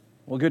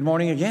Well, good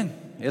morning again.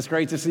 It's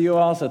great to see you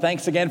all. So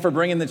thanks again for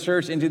bringing the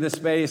church into this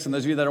space. And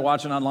those of you that are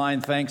watching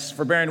online, thanks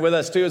for bearing with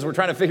us too as we're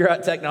trying to figure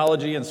out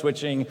technology and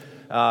switching.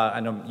 I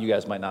know you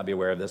guys might not be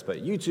aware of this, but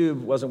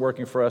YouTube wasn't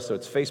working for us, so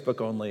it's Facebook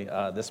only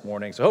this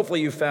morning. So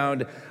hopefully you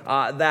found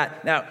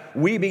that. Now,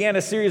 we began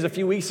a series a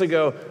few weeks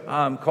ago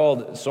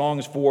called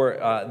Songs for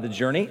the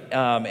Journey,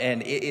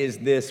 and it is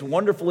this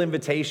wonderful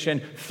invitation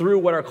through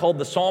what are called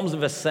the Psalms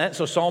of Ascent,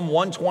 so Psalm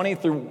 120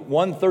 through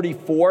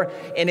 134,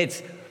 and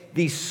it's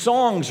these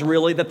songs,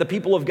 really, that the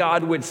people of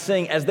God would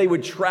sing as they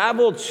would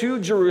travel to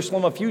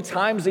Jerusalem a few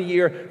times a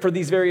year for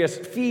these various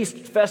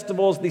feasts,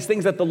 festivals, these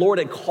things that the Lord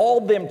had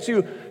called them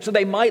to, so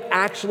they might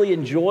actually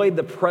enjoy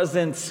the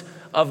presence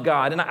of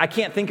God. And I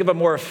can't think of a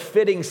more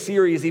fitting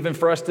series even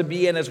for us to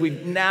be in as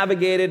we've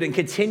navigated and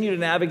continue to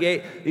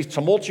navigate these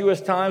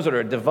tumultuous times that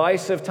are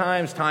divisive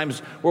times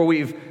where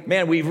we've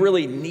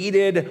really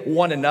needed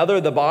one another,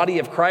 the body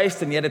of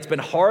Christ, and yet it's been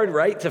hard,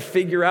 right, to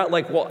figure out,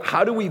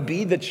 how do we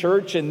be the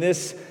church in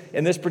this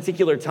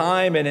particular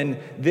time and in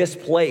this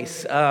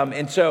place?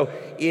 And so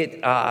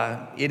it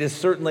is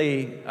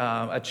certainly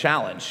a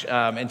challenge.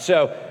 I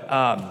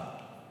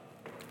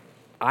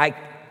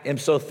am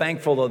so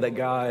thankful, though, that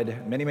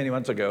God, many, many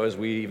months ago, as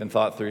we even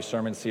thought through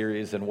sermon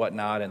series and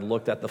whatnot and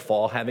looked at the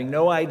fall, having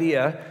no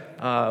idea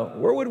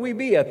where would we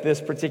be at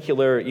this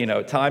particular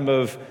time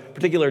of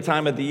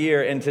the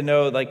year, and to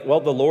know,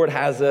 the Lord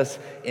has us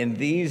in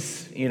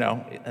these,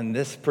 in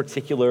this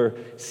particular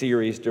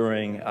series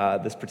during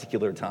this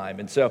particular time.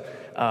 And so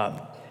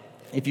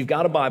if you've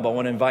got a Bible, I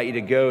want to invite you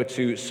to go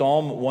to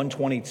Psalm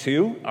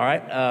 122, all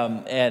right?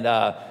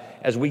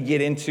 As we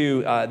get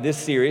into this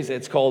series,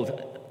 it's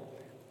called,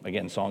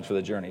 again, Songs for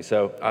the Journey.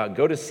 So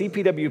go to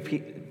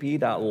cpwp.life,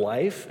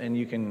 and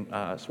you can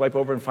swipe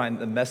over and find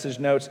the message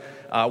notes.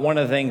 One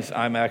of the things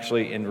I'm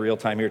actually in real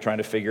time here trying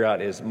to figure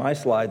out is my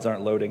slides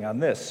aren't loading on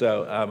this.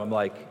 So I'm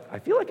like, I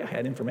feel like I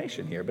had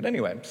information here. But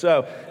anyway,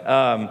 so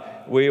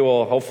we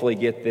will hopefully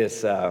get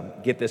this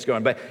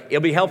going. But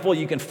it'll be helpful.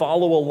 You can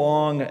follow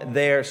along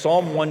there,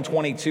 Psalm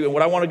 122. And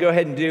what I want to go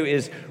ahead and do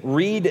is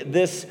read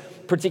this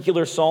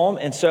particular psalm.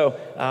 And so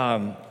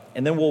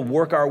and then we'll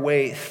work our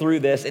way through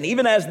this. And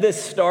even as this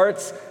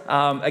starts,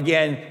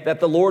 again, that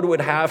the Lord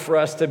would have for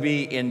us to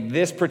be in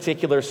this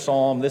particular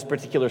psalm, this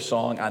particular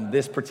song, on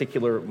this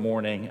particular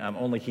morning.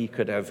 Only He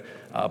could have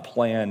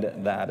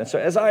planned that. And so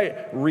as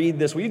I read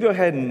this, will you go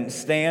ahead and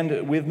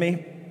stand with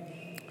me?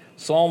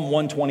 Psalm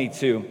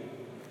 122.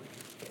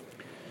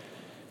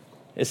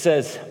 It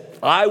says,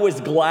 "I was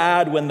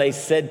glad when they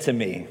said to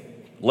me,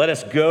 'Let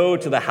us go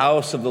to the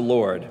house of the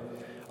Lord.'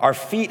 Our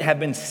feet have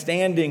been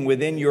standing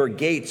within your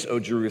gates, O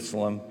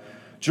Jerusalem.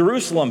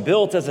 Jerusalem,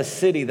 built as a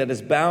city that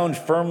is bound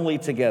firmly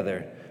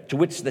together, to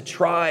which the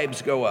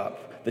tribes go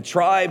up, the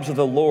tribes of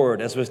the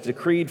Lord, as was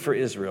decreed for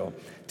Israel,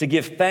 to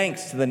give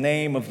thanks to the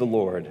name of the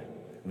Lord.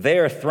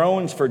 There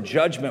thrones for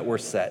judgment were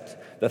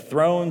set, the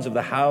thrones of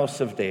the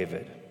house of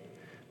David.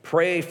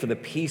 Pray for the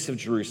peace of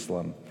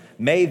Jerusalem.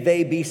 May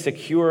they be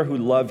secure who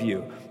love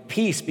you.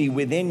 Peace be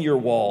within your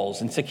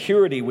walls and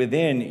security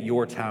within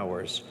your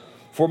towers.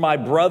 For my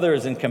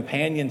brothers and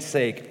companions'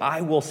 sake,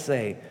 I will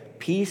say,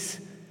 peace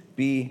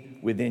be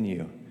within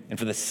you. And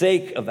for the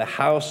sake of the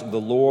house of the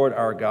Lord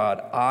our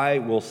God, I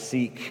will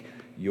seek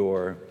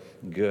your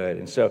good."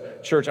 And so,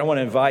 church, I want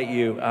to invite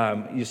you.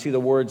 You see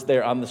the words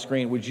there on the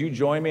screen. Would you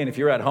join me? And if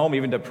you're at home,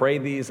 even to pray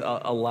these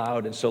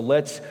aloud. And so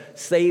let's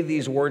say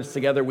these words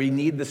together. We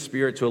need the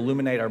Spirit to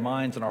illuminate our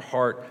minds and our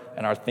heart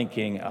and our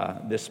thinking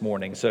this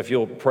morning. So if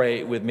you'll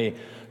pray with me.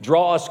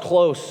 Draw us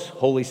close,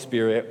 Holy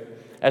Spirit,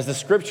 as the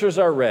scriptures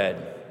are read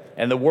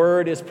and the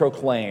word is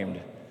proclaimed.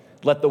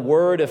 Let the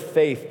word of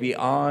faith be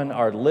on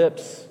our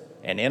lips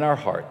and in our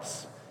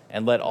hearts,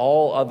 and let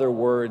all other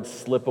words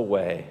slip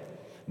away.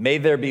 May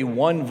there be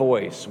one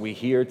voice we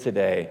hear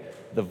today,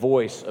 the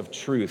voice of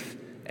truth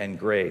and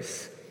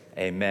grace.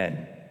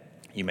 Amen.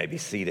 You may be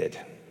seated.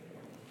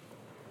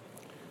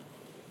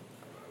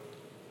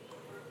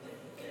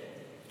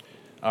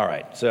 All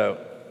right, so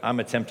I'm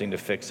attempting to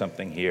fix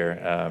something here.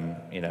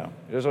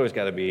 There's always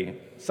got to be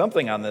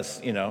something on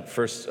this,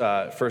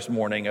 first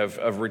morning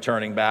of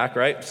returning back,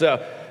 right? So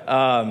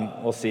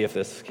we'll see if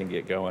this can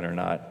get going or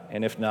not.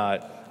 And if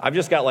not, I've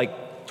just got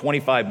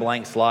 25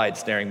 blank slides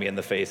staring me in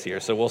the face here.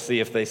 So we'll see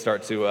if they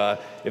start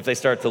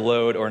to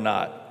load or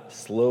not.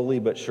 Slowly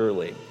but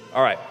surely.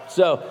 All right.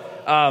 So,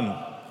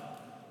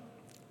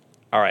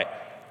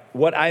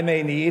 what I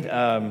may need.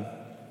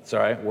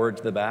 Word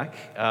to the back.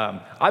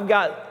 I've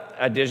got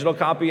a digital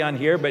copy on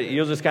here, but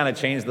you'll just kind of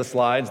change the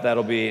slides.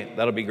 That'll be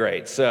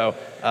great. So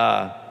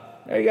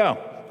there you go.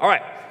 All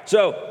right.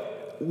 So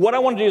what I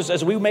want to do is,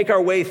 as we make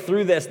our way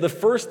through this, the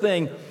first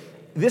thing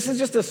this is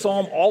just a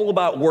psalm all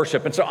about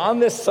worship. And so on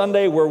this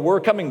Sunday where we're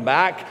coming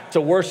back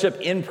to worship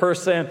in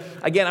person,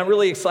 again, I'm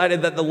really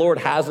excited that the Lord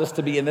has us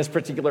to be in this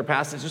particular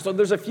passage. So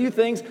there's a few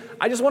things.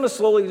 I just want to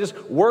slowly just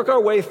work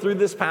our way through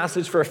this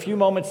passage for a few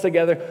moments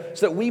together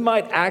so that we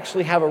might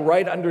actually have a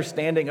right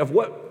understanding of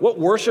what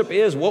worship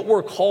is, what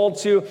we're called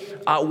to,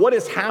 what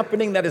is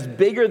happening that is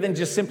bigger than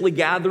just simply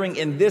gathering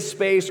in this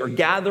space or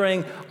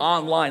gathering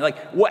online.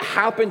 Like what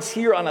happens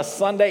here on a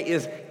Sunday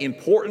is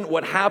important.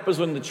 What happens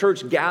when the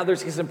church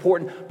gathers is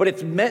important. But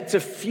it's meant to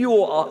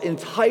fuel an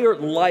entire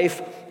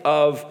life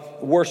of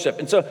worship.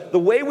 And so the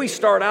way we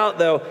start out,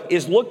 though,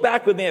 is look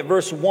back with me at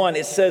verse 1.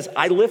 It says,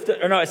 I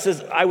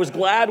was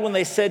glad when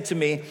they said to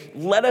me,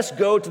 let us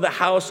go to the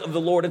house of the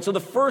Lord. And so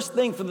the first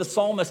thing for the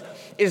psalmist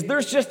is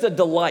there's just a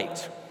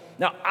delight.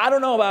 Now, I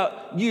don't know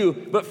about you,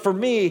 but for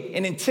me,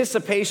 in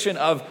anticipation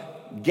of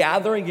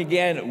gathering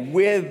again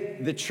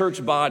with the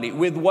church body,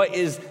 with what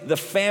is the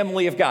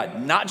family of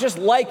God. Not just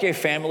like a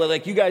family,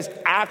 like you guys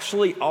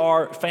actually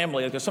are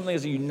family. Like there's something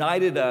that's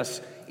united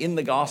us in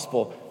the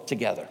gospel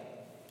together.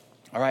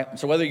 All right?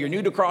 So whether you're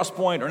new to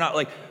Crosspoint or not,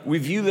 like we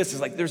view this as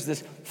like there's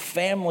this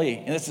family,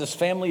 and it's this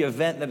family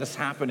event that is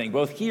happening,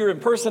 both here in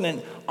person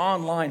and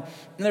online.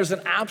 And there's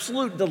an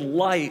absolute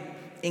delight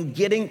in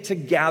getting to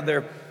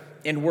gather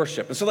in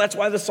worship. And so that's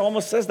why the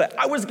psalmist says that.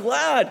 I was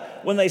glad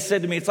when they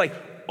said to me, it's like,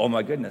 oh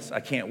my goodness,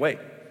 I can't wait.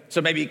 So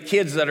maybe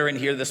kids that are in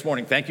here this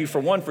morning, thank you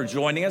for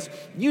joining us.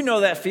 You know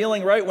that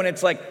feeling, right? When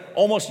it's like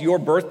almost your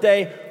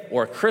birthday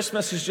or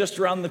Christmas is just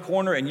around the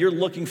corner and you're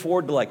looking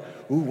forward to like,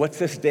 ooh, what's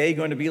this day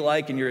going to be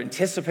like? And your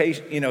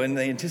anticipation, in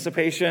the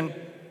anticipation,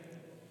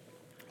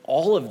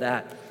 all of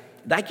that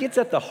gets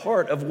at the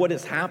heart of what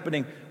is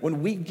happening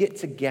when we get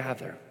to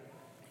gather.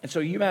 And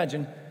so you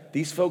imagine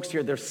these folks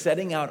here, they're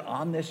setting out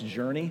on this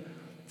journey.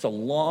 It's a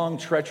long,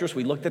 treacherous.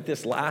 We looked at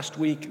this last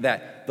week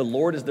that the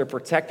Lord is their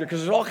protector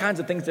because there's all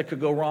kinds of things that could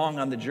go wrong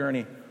on the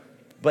journey.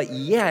 But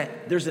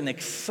yet, there's an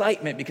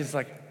excitement because it's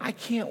like, I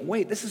can't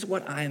wait. This is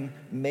what I'm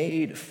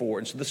made for.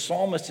 And so the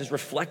psalmist is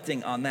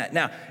reflecting on that.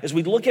 Now, as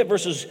we look at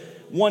verses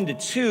 1 to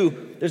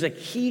 2, there's a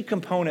key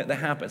component that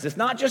happens. It's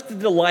not just a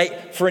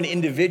delight for an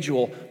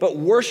individual, but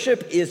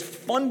worship is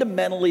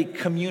fundamentally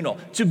communal.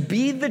 To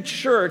be the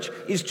church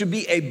is to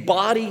be a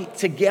body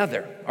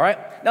together, all right?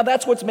 Now,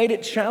 that's what's made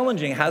it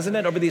challenging, hasn't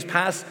it, over these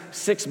past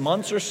 6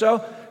 months or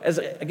so? As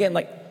again,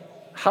 like,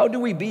 how do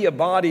we be a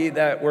body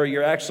where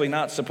you're actually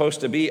not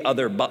supposed to be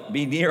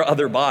near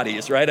other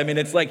bodies, right? I mean,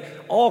 it's like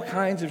all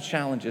kinds of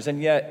challenges,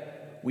 and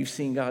yet we've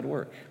seen God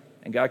work,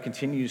 and God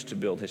continues to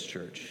build his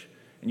church,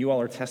 and you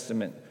all are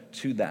testament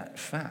to that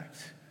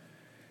fact.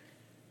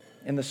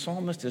 And the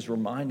psalmist is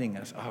reminding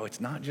us, it's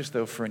not just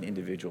though for an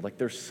individual, like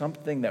there's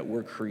something that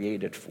we're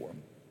created for,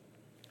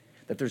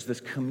 that there's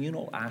this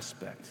communal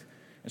aspect.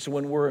 And so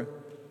when we're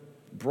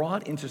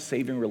brought into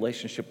saving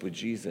relationship with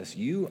Jesus,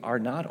 you are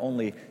not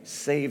only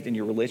saved in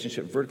your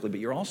relationship vertically, but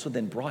you're also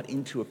then brought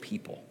into a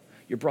people.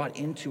 You're brought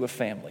into a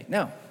family.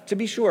 Now, to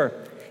be sure,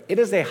 it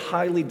is a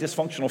highly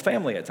dysfunctional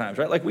family at times,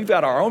 right? Like we've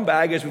got our own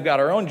baggage, we've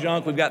got our own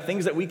junk, we've got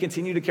things that we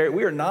continue to carry.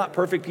 We are not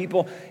perfect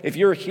people. If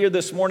you're here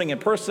this morning in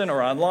person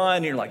or online,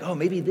 and you're like,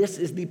 maybe this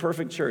is the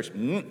perfect church.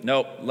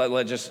 Nope,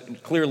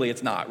 clearly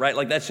it's not, right?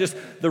 Like that's just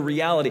the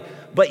reality.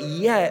 But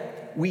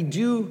yet, we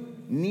do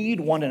need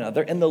one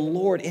another, and the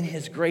Lord in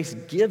his grace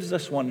gives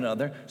us one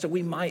another so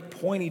we might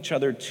point each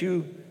other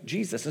to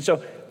Jesus. And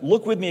so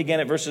look with me again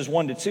at verses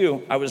 1 to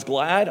 2. I was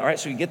glad. All right,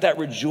 so you get that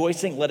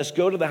rejoicing. Let us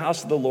go to the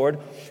house of the Lord.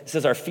 It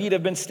says, our feet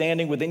have been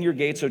standing within your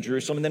gates, O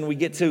Jerusalem. And then we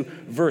get to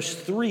verse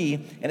 3,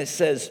 and it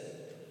says,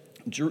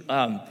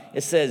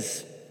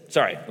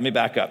 sorry, let me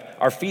back up.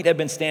 Our feet have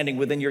been standing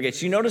within your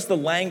gates. You notice the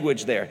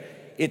language there.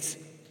 It's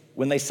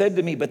when they said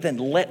to me, but then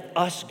let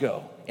us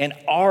go. And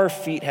our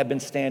feet have been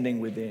standing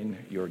within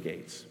your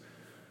gates.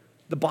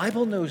 The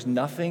Bible knows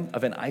nothing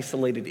of an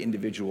isolated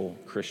individual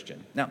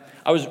Christian. Now,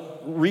 I was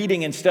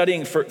reading and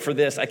studying for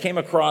this. I came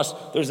across,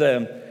 there's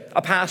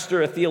a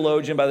pastor, a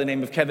theologian by the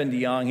name of Kevin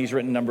DeYoung. He's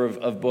written a number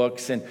of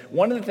books. And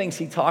one of the things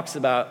he talks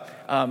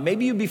about,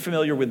 maybe you'd be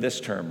familiar with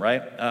this term,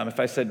 right? If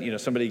I said,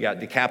 somebody got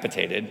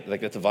decapitated,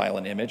 like that's a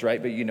violent image,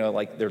 right? But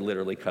like they're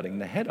literally cutting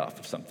the head off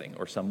of something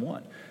or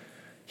someone.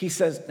 He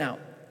says, now,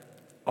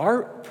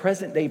 our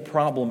present day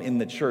problem in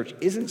the church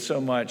isn't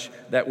so much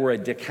that we're a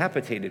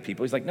decapitated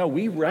people. He's like, no,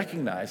 we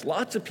recognize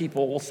lots of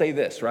people will say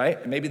this,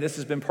 right? Maybe this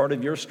has been part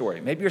of your story.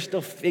 Maybe you're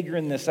still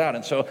figuring this out.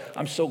 And so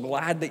I'm so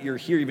glad that you're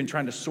here even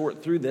trying to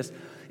sort through this,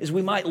 is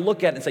we might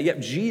look at it and say, yep,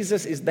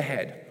 Jesus is the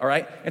head, all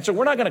right? And so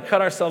we're not going to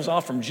cut ourselves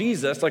off from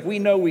Jesus. Like we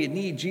know we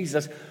need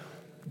Jesus,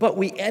 but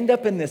we end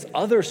up in this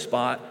other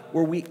spot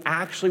where we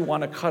actually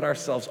want to cut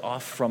ourselves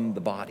off from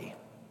the body.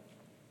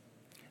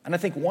 And I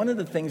think one of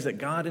the things that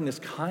God in his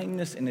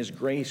kindness and his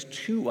grace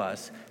to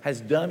us has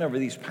done over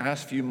these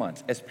past few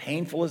months, as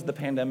painful as the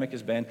pandemic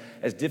has been,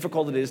 as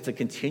difficult it is to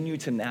continue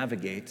to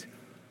navigate,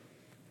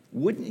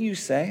 wouldn't you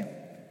say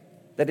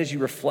that as you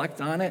reflect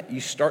on it,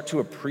 you start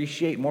to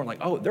appreciate more like,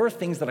 there are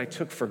things that I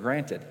took for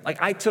granted.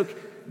 Like I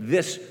took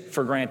this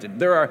for granted.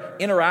 There are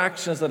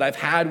interactions that I've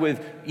had with,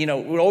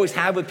 would always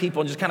have with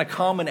people in just kind of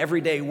common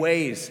everyday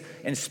ways,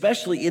 and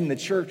especially in the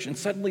church, and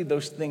suddenly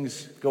those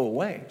things go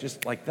away,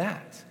 just like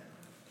that.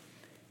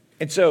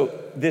 And so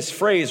this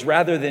phrase,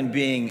 rather than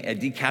being a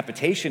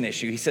decapitation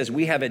issue, he says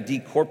we have a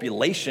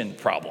decorpulation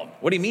problem.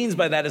 What he means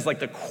by that is like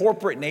the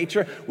corporate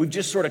nature, we've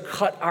just sort of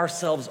cut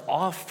ourselves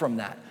off from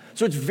that.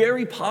 So it's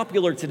very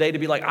popular today to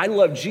be like, I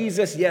love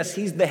Jesus. Yes,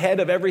 he's the head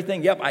of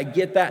everything. Yep, I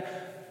get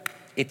that.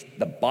 It's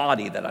the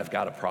body that I've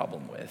got a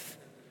problem with.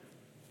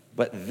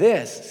 But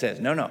this says,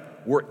 no,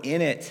 we're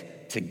in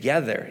it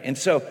together. And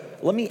so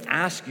let me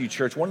ask you,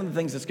 church, one of the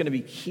things that's going to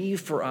be key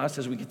for us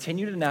as we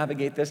continue to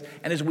navigate this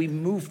and as we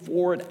move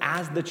forward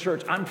as the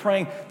church, I'm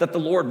praying that the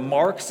Lord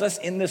marks us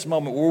in this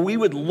moment where we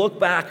would look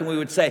back and we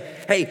would say,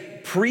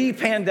 hey,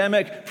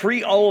 pre-pandemic,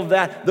 all of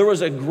that, there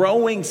was a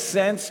growing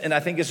sense, and I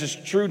think this is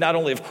true not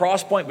only of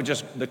Crosspoint, but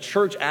just the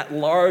church at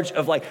large,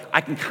 of like, I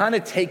can kind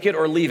of take it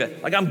or leave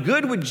it. Like, I'm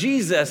good with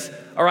Jesus,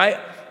 all right?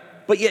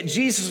 But yet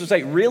Jesus would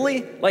say,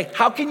 really? Like,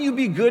 how can you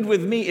be good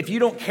with me if you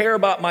don't care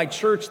about my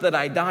church that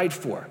I died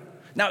for?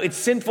 Now, it's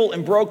sinful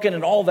and broken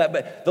and all that,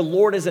 but the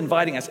Lord is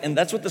inviting us. And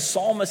that's what the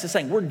psalmist is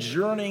saying. We're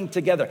journeying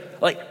together.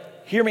 Like,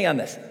 hear me on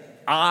this.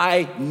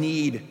 I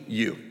need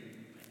you.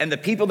 And the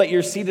people that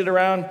you're seated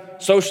around,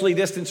 socially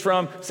distanced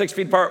from, 6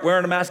 feet apart,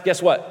 wearing a mask,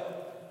 guess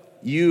what?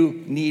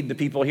 You need the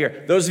people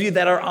here. Those of you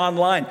that are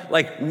online,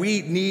 like,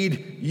 we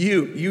need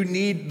you. You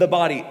need the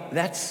body.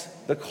 That's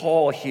the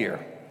call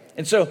here.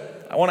 And so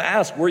I want to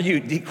ask, were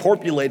you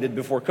decorpulated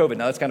before COVID?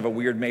 Now, that's kind of a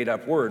weird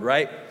made-up word,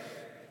 right?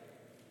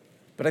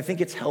 But I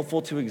think it's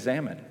helpful to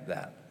examine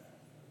that.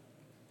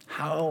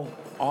 How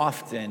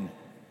often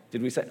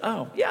did we say,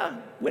 oh, yeah,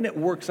 when it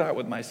works out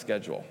with my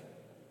schedule?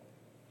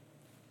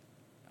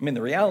 I mean,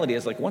 the reality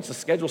is, like, once the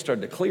schedule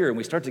started to clear and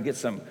we start to get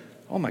some,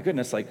 oh my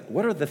goodness, like,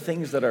 what are the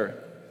things that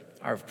are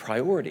of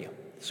priority?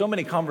 So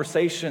many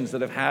conversations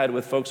that I've had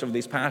with folks over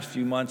these past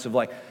few months of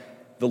like,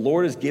 the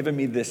Lord has given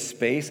me this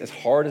space, as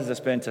hard as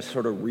it's been, to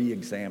sort of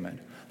re-examine.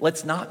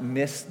 Let's not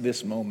miss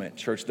this moment,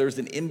 church. There's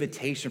an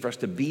invitation for us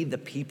to be the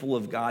people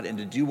of God and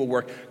to do a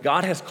work.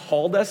 God has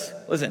called us,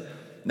 listen,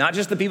 not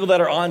just the people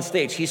that are on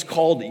stage. He's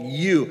called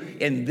you.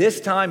 In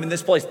this time, in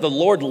this place, the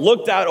Lord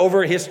looked out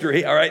over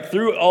history, all right,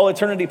 through all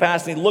eternity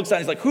past, and he looks out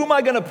and he's like, who am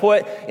I going to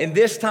put in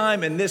this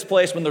time, in this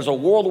place, when there's a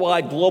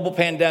worldwide global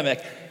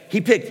pandemic? He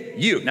picked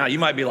you. Now, you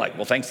might be like,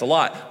 well, thanks a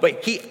lot.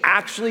 But he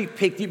actually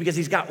picked you because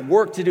he's got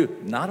work to do,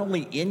 not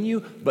only in you,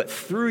 but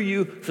through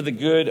you for the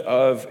good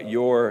of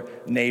your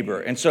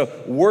neighbor. And so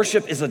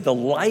worship is a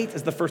delight,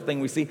 is the first thing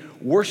we see.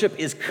 Worship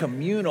is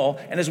communal.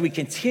 And as we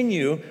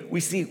continue, we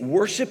see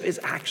worship is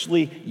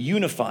actually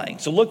unifying.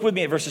 So look with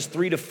me at verses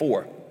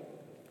 3-4.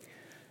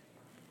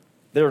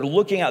 They're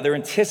looking out, they're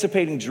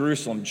anticipating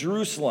Jerusalem,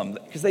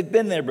 because they've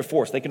been there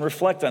before, so they can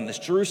reflect on this.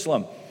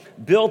 Jerusalem,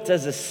 built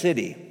as a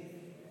city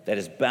that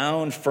is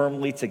bound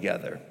firmly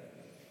together,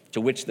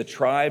 to which the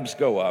tribes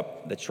go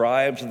up, the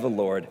tribes of the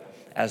Lord,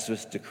 as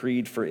was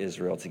decreed for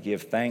Israel, to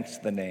give thanks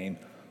to the name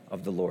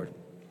of the Lord.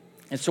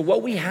 And so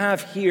what we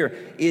have here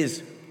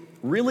is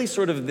really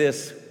sort of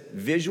this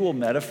visual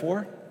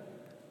metaphor.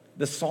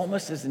 The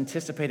psalmist is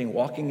anticipating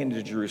walking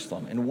into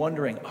Jerusalem and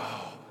wondering,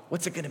 oh,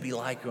 what's it going to be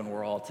like when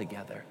we're all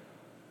together?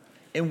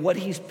 And what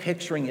he's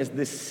picturing is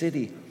this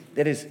city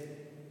that is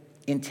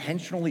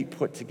intentionally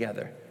put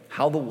together.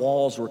 How the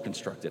walls were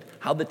constructed,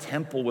 how the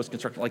temple was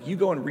constructed. Like, you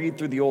go and read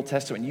through the Old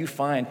Testament and you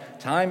find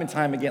time and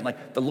time again,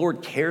 like, the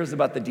Lord cares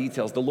about the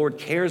details. The Lord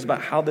cares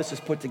about how this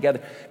is put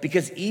together.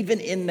 Because even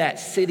in that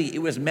city,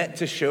 it was meant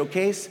to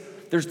showcase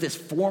there's this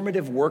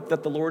formative work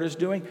that the Lord is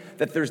doing,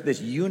 that there's this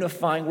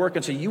unifying work.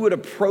 And so you would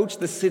approach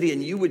the city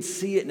and you would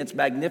see it in its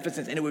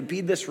magnificence, and it would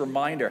be this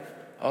reminder,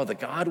 oh, the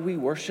God we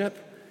worship,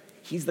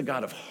 he's the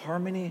God of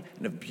harmony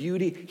and of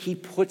beauty. He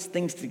puts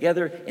things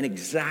together in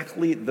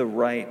exactly the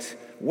right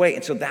way.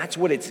 And so that's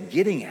what it's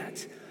getting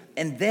at.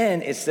 And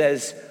then it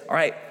says, all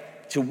right,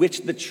 to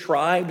which the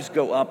tribes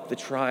go up, the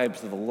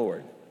tribes of the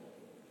Lord.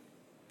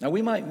 Now,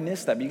 we might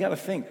miss that, but you got to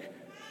think,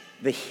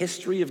 the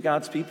history of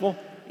God's people,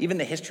 even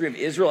the history of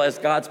Israel as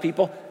God's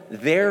people,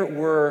 there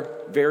were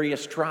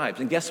various tribes.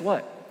 And guess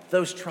what?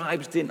 Those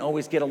tribes didn't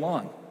always get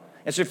along.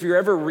 And so if you're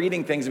ever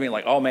reading things and being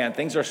like, oh man,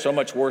 things are so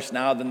much worse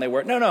now than they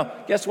were. No,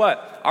 guess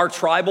what? Our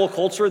tribal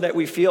culture that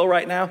we feel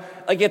right now,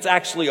 like, it's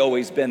actually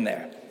always been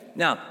there.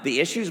 Now, the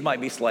issues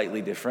might be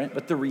slightly different,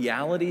 but the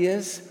reality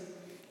is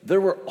there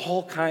were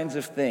all kinds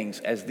of things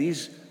as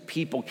these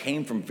people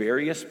came from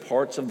various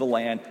parts of the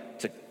land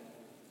to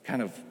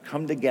kind of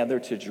come together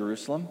to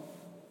Jerusalem.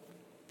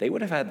 They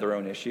would have had their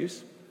own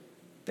issues.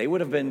 They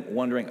would have been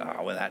wondering,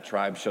 oh, when that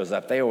tribe shows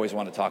up, they always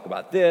want to talk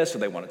about this, or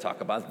they want to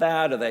talk about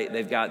that, or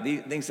they've got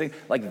these things.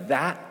 Like,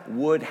 that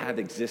would have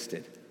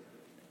existed.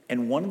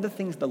 And one of the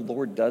things the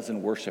Lord does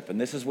in worship, and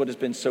this is what has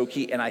been so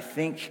key, and I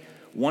think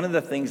one of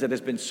the things that has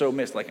been so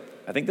missed, like,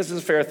 I think this is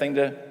a fair thing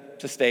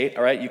to state,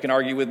 all right? You can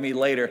argue with me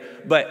later,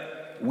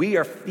 but we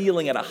are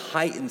feeling at a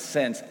heightened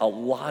sense a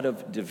lot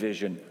of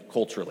division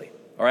culturally,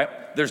 all right?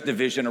 There's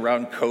division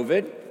around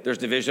COVID. There's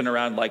division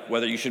around like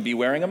whether you should be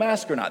wearing a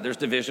mask or not. There's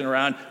division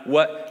around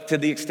what, to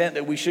the extent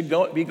that we should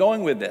be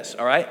going with this,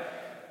 all right?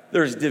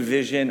 There's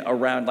division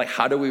around like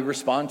how do we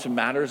respond to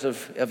matters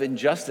of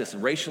injustice,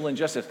 racial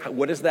injustice.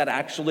 What does that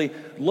actually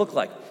look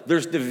like?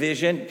 There's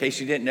division, in case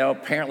you didn't know,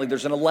 apparently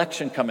there's an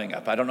election coming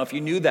up. I don't know if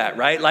you knew that,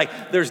 right?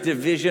 Like there's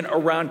division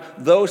around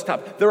those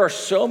topics. There are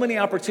so many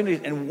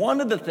opportunities. And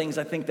one of the things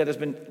I think that has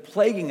been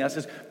plaguing us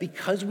is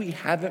because we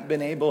haven't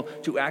been able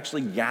to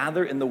actually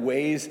gather in the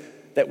ways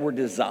that we're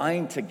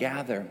designed to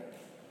gather,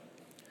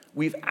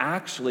 we've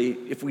actually,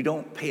 if we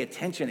don't pay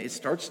attention, it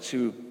starts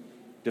to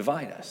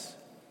divide us.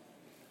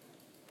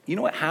 You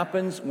know what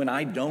happens when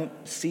I don't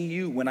see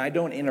you, when I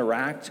don't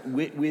interact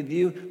with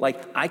you? Like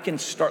I can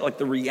start, like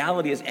the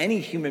reality is any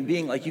human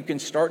being, like you can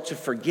start to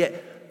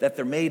forget that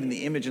they're made in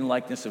the image and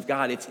likeness of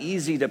God. It's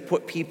easy to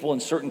put people in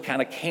certain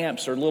kind of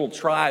camps or little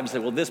tribes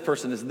that, well, this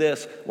person is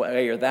this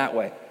way or that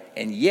way.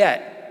 And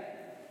yet,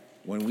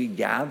 when we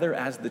gather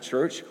as the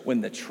church,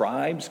 when the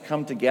tribes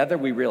come together,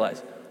 we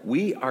realize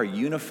we are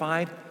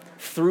unified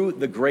through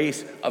the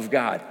grace of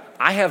God.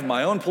 I have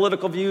my own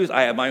political views.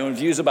 I have my own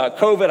views about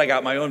COVID. I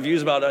got my own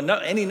views about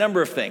any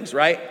number of things,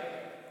 right?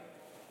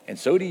 And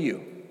so do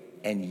you.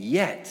 And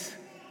yet,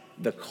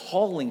 the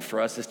calling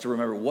for us is to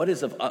remember what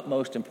is of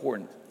utmost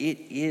importance. It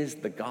is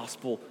the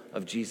gospel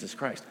of Jesus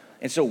Christ.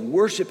 And so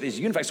worship is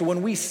unified. So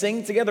when we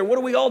sing together, what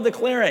are we all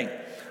declaring?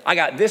 I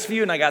got this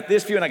view, and I got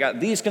this view, and I got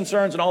these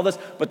concerns and all this.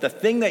 But the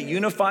thing that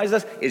unifies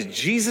us is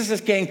Jesus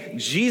is king,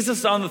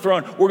 Jesus on the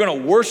throne. We're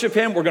going to worship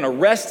him. We're going to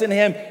rest in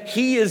him.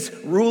 He is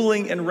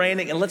ruling and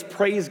reigning, and let's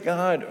praise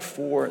God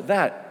for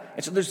that.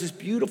 And so there's this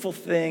beautiful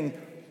thing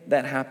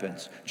that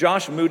happens.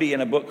 Josh Moody, in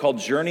a book called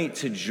Journey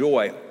to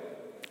Joy,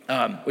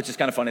 which is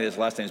kind of funny, his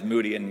last name is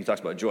Moody, and he talks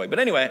about joy. But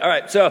anyway, all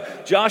right, so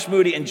Josh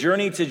Moody in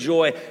Journey to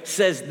Joy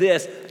says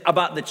this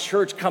about the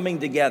church coming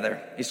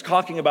together. He's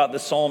talking about the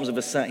Psalms of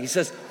Ascent. He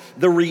says,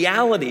 the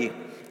reality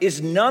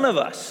is none of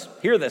us,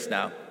 hear this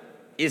now,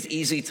 is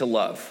easy to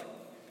love.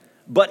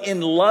 But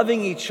in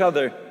loving each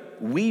other,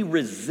 we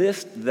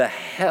resist the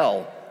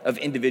hell of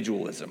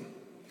individualism.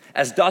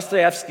 As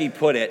Dostoevsky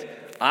put it,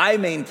 I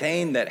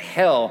maintain that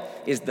hell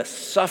is the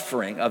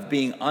suffering of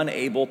being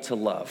unable to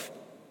love.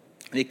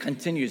 And he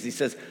continues, he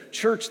says,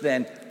 church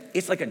then,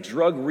 it's like a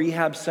drug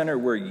rehab center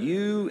where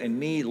you and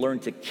me learn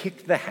to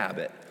kick the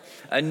habit,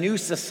 a new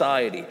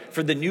society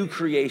for the new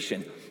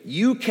creation.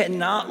 You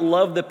cannot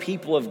love the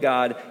people of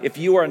God if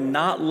you are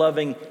not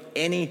loving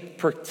any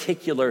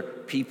particular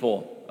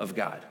people of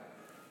God.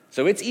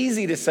 So it's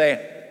easy to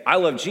say, I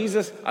love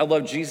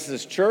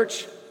Jesus'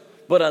 church,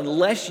 but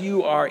unless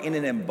you are in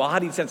an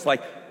embodied sense,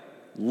 like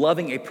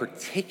loving a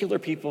particular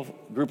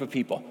group of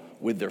people,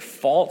 with their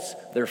faults,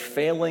 their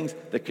failings,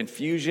 the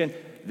confusion,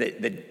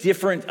 the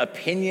different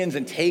opinions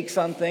and takes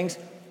on things,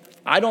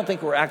 I don't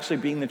think we're actually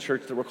being the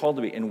church that we're called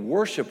to be. And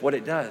worship, what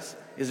it does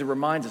is it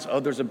reminds us,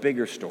 oh, there's a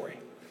bigger story.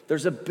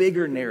 There's a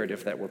bigger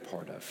narrative that we're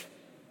part of.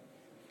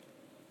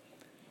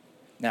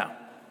 Now,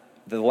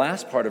 the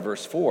last part of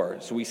verse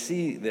 4, so we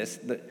see this,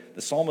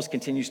 the psalmist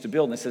continues to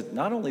build, and it says,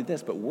 not only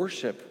this, but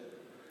worship,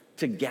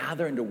 to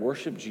gather and to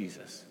worship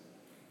Jesus,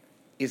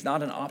 is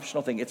not an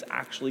optional thing, it's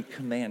actually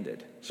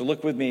commanded. So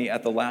look with me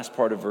at the last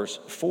part of verse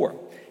 4.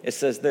 It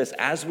says this,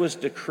 as was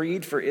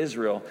decreed for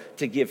Israel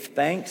to give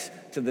thanks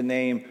to the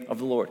name of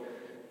the Lord.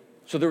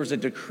 So there was a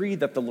decree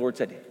that the Lord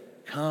said,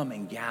 come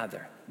and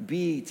gather,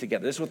 be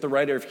together. This is what the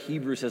writer of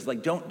Hebrews says,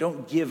 like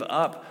don't give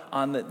up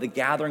on the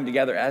gathering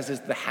together as is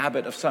the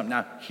habit of some.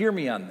 Now, hear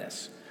me on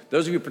this.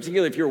 Those of you,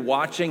 particularly if you're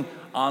watching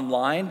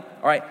online,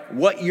 all right,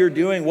 what you're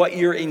doing, what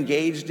you're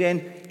engaged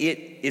in, it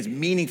is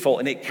meaningful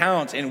and it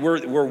counts, and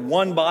we're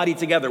one body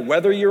together,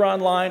 whether you're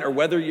online or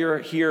whether you're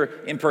here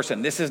in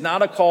person. This is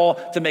not a call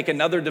to make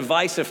another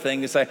divisive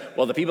thing to say,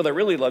 well, the people that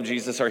really love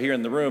Jesus are here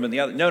in the room and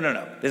the other. No.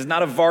 This is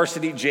not a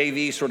varsity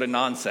JV sort of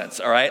nonsense,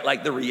 all right?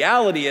 Like the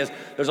reality is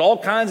there's all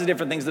kinds of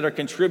different things that are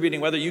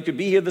contributing, whether you could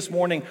be here this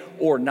morning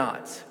or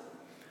not.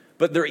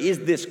 But there is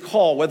this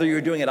call, whether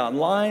you're doing it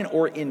online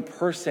or in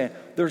person,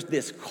 there's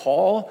this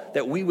call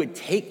that we would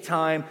take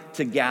time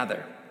to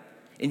gather.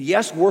 And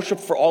yes, worship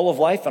for all of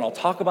life, and I'll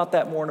talk about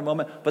that more in a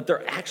moment, but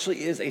there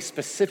actually is a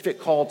specific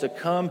call to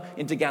come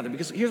and to gather,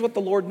 because here's what the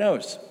Lord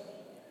knows.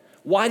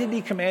 Why did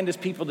he command his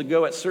people to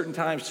go at certain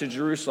times to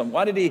Jerusalem?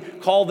 Why did he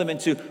call them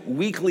into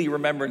weekly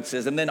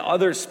remembrances and then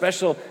other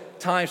special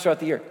times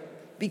throughout the year?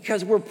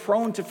 Because we're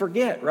prone to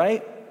forget,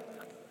 right?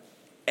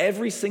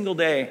 Every single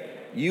day,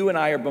 you and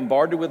I are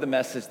bombarded with a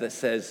message that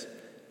says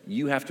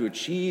you have to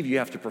achieve, you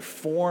have to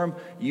perform,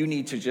 you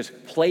need to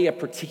just play a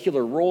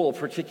particular role, a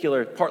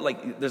particular part,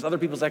 like there's other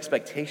people's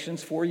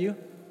expectations for you.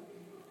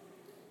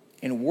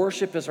 And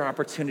worship is our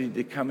opportunity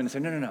to come in and say,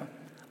 no.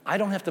 I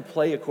don't have to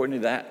play according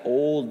to that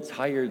old,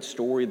 tired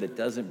story that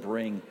doesn't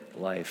bring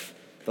life.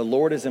 The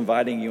Lord is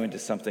inviting you into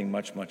something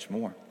much, much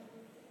more.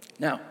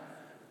 Now,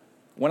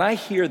 when I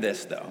hear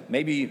this, though,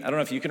 maybe, I don't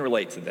know if you can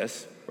relate to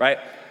this, right?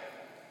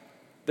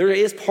 There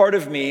is part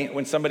of me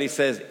when somebody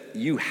says,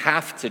 you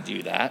have to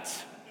do that.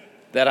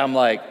 that I'm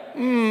like,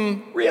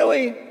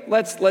 really?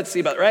 Let's see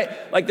about it, right?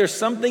 Like there's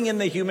something in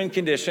the human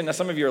condition. Now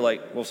some of you are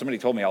like, well, somebody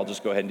told me I'll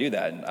just go ahead and do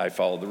that, and I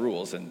follow the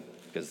rules, and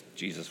because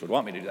Jesus would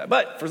want me to do that.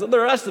 But for the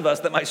rest of us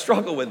that might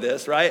struggle with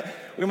this, right?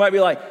 We might be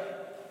like,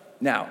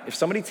 now, if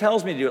somebody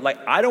tells me to do it, like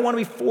I don't want to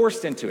be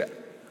forced into it.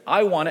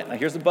 I want it, now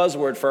here's the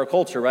buzzword for our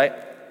culture, right?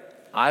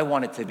 I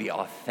want it to be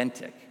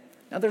authentic.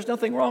 Now there's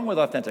nothing wrong with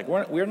authentic.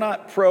 We're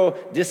not pro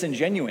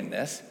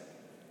disingenuineness.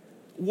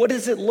 What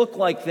does it look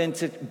like then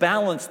to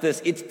balance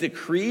this? It's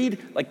decreed,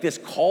 like this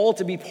call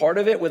to be part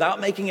of it without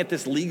making it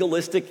this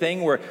legalistic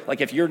thing where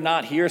like if you're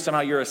not here,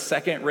 somehow you're a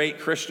second-rate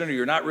Christian or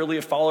you're not really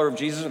a follower of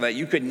Jesus or that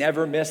you could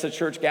never miss a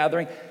church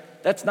gathering.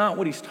 That's not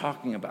what he's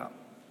talking about.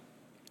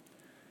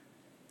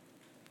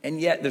 And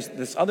yet there's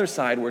this other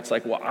side where it's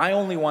like, well, I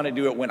only want to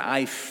do it when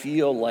I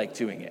feel like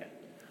doing it.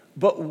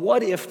 But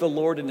what if the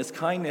Lord in his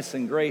kindness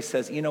and grace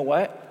says, you know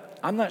what?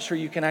 I'm not sure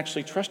you can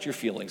actually trust your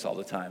feelings all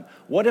the time.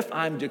 What if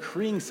I'm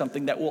decreeing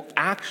something that will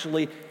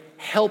actually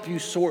help you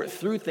sort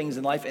through things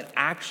in life and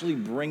actually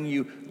bring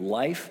you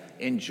life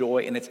and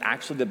joy, and it's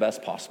actually the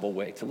best possible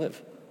way to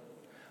live?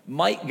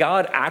 Might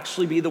God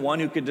actually be the one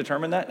who could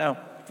determine that? Now,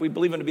 if we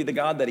believe him to be the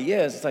God that he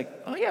is, it's like,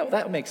 oh yeah, well,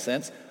 that makes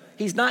sense.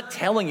 He's not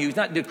telling you, he's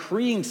not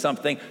decreeing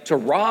something to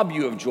rob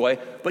you of joy,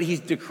 but he's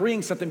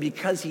decreeing something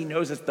because he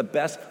knows it's the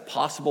best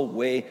possible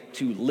way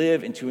to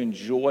live and to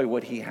enjoy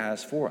what he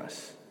has for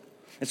us.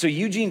 And so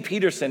Eugene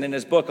Peterson, in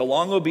his book, A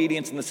Long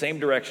Obedience in the Same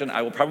Direction,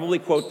 I will probably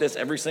quote this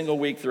every single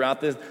week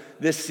throughout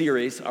this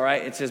series, all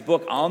right? It's his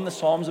book on the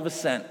Psalms of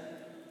Ascent.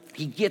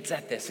 He gets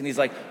at this, and he's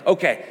like,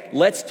 okay,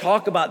 let's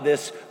talk about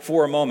this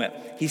for a moment.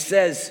 He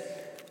says,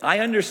 I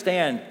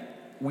understand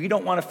we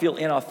don't want to feel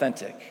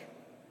inauthentic.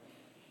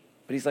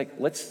 But he's like,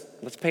 let's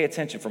pay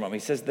attention for a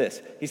moment. He says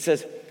this. He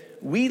says,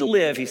 we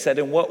live, he said,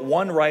 in what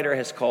one writer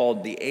has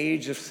called the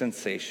age of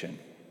sensation.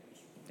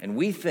 And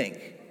we think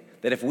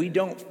that if we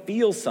don't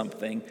feel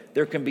something,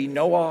 there can be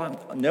no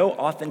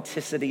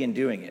authenticity in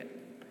doing it.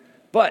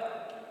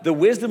 But the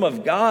wisdom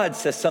of God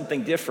says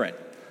something different,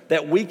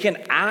 that we can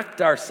act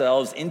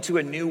ourselves into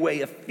a new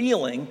way of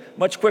feeling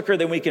much quicker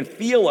than we can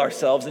feel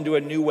ourselves into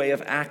a new way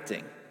of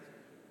acting.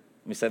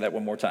 Let me say that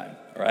one more time,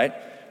 all right?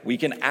 We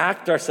can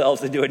act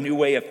ourselves into a new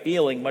way of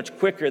feeling much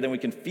quicker than we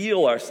can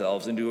feel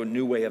ourselves into a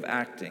new way of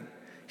acting.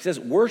 He says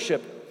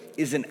worship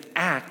is an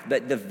act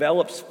that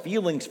develops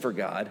feelings for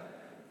God,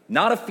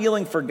 not a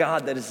feeling for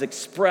God that is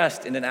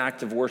expressed in an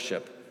act of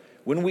worship.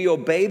 When we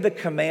obey the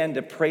command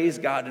to praise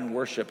God in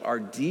worship, our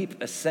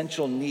deep,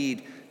 essential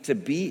need to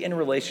be in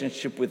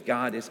relationship with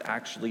God is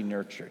actually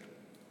nurtured.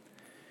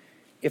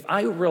 If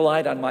I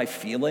relied on my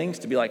feelings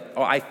to be like,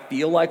 oh, I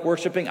feel like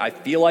worshiping, I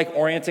feel like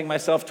orienting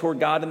myself toward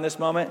God in this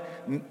moment,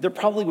 there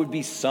probably would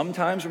be some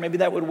times where maybe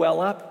that would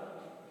well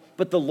up.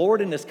 But the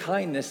Lord in his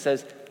kindness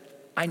says,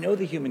 I know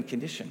the human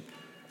condition.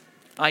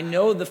 I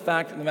know the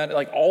fact that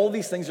like all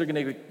these things are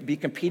going to be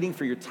competing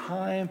for your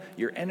time,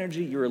 your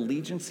energy, your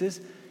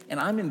allegiances,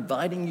 and I'm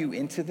inviting you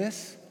into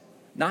this,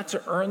 not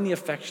to earn the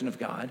affection of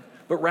God,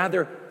 but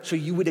rather so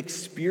you would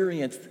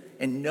experience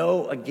and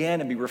know again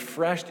and be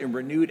refreshed and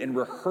renewed and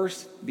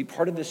rehearse, be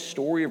part of this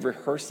story of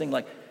rehearsing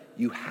like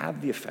you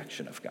have the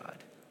affection of God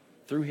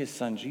through his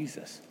son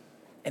Jesus.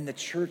 And the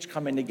church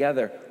coming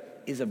together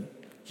is a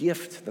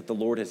gift that the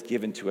Lord has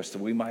given to us so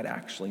we might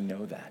actually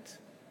know that.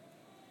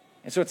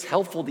 And so it's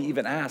helpful to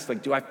even ask,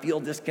 like, do I feel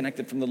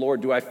disconnected from the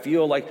Lord? Do I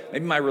feel like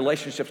maybe my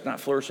relationship's not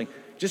flourishing?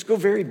 Just go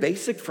very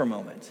basic for a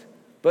moment.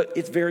 But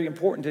it's very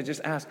important to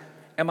just ask,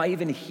 am I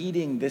even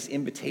heeding this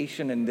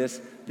invitation and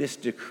this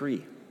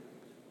decree?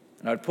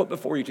 And I would put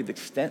before you, to the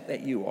extent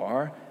that you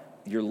are,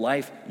 your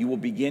life, you will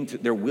begin to,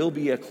 there will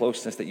be a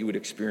closeness that you would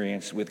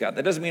experience with God.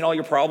 That doesn't mean all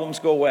your problems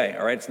go away,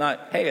 all right? It's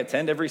not, hey,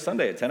 attend every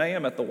Sunday at 10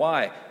 a.m. at the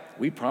Y.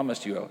 We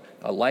promised you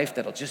a life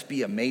that'll just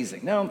be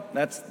amazing. No,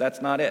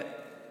 that's not it.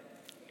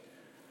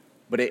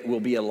 But it will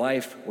be a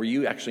life where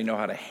you actually know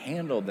how to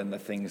handle then the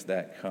things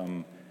that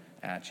come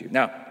at you.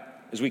 Now,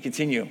 as we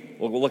continue,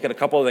 we'll look at a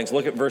couple of things.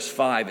 Look at verse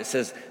 5. It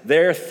says,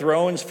 their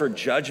thrones for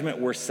judgment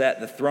were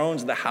set, the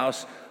thrones of the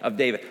house of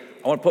David.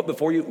 I want to put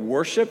before you,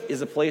 worship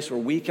is a place where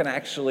we can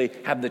actually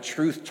have the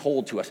truth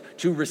told to us,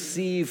 to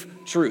receive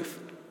truth.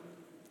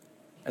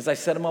 As I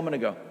said a moment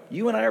ago,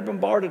 you and I are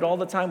bombarded all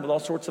the time with all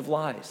sorts of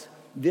lies.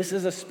 This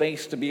is a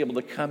space to be able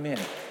to come in,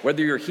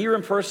 whether you're here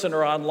in person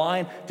or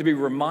online, to be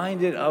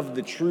reminded of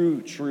the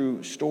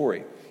true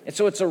story. And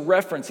so it's a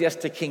reference, yes,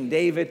 to King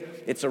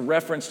David. It's a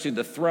reference to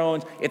the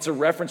thrones. It's a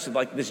reference to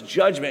like this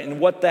judgment. And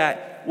what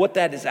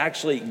that is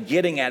actually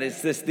getting at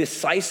is this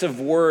decisive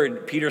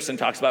word Peterson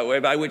talks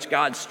about, by which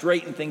God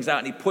straightened things out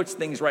and he puts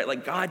things right.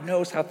 Like God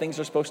knows how things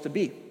are supposed to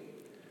be.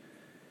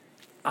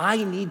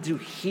 I need to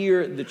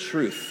hear the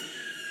truth.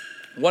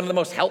 One of the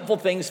most helpful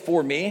things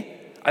for me,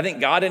 I think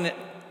God in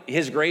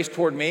his grace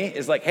toward me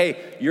is like,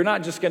 hey, you're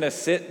not just going to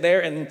sit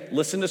there and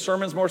listen to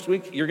sermons most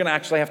week. You're going to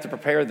actually have to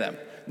prepare them.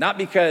 Not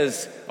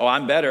because, oh,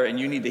 I'm better and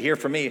you need to hear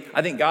from me.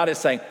 I think God is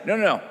saying,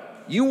 no.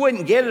 You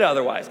wouldn't get it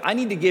otherwise. I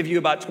need to give you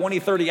about 20,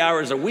 30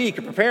 hours a week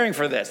of preparing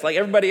for this. Like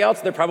everybody else,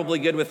 they're probably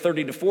good with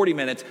 30 to 40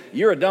 minutes.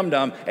 You're a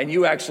dum-dum, and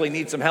you actually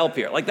need some help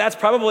here. Like that's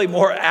probably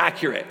more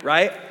accurate,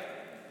 right?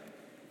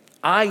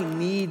 I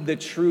need the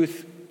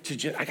truth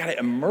I got to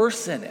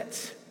immerse in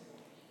it.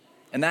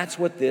 And that's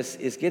what this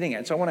is getting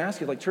at. So I want to ask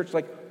you, like church,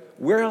 like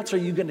where else are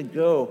you going to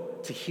go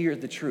to hear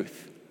the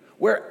truth?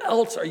 Where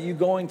else are you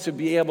going to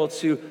be able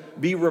to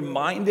be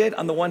reminded,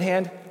 on the one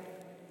hand,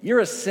 you're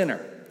a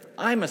sinner.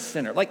 I'm a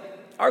sinner. Like,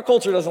 our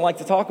culture doesn't like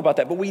to talk about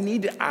that, but we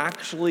need to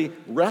actually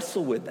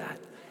wrestle with that.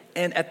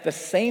 And at the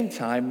same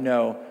time,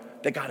 know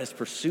that God has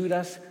pursued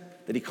us,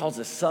 that he calls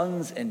us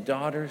sons and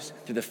daughters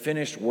through the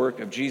finished work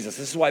of Jesus.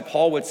 This is why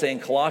Paul would say in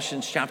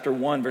Colossians chapter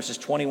 1, verses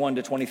 21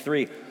 to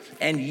 23,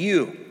 and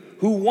you,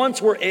 who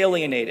once were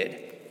alienated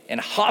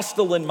and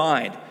hostile in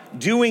mind,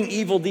 doing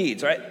evil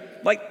deeds, right?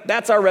 Like,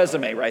 that's our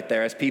resume right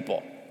there as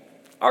people.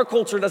 Our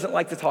culture doesn't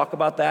like to talk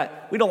about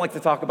that. We don't like to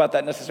talk about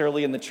that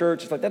necessarily in the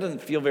church. It's like, that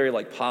doesn't feel very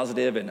like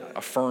positive and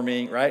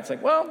affirming, right? It's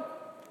like, well,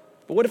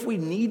 but what if we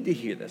need to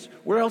hear this?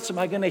 Where else am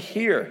I going to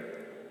hear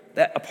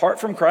that apart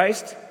from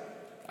Christ,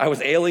 I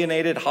was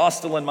alienated,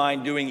 hostile in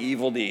mind, doing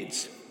evil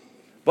deeds?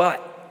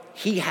 But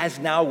he has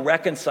now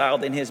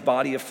reconciled in his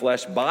body of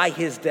flesh by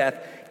his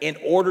death in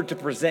order to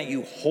present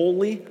you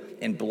holy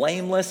and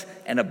blameless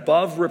and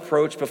above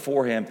reproach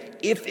before him,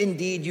 if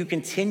indeed you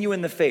continue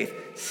in the faith,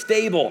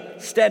 stable,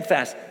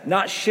 steadfast,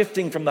 not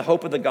shifting from the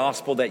hope of the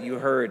gospel that you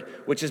heard,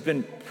 which has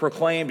been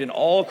proclaimed in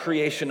all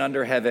creation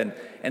under heaven,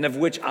 and of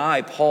which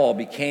I, Paul,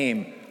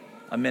 became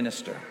a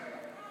minister.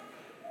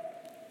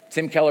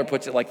 Tim Keller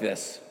puts it like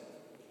this,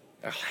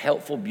 a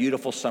helpful,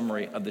 beautiful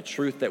summary of the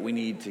truth that we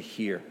need to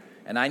hear.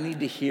 And I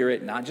need to hear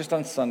it not just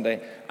on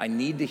Sunday, I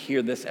need to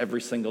hear this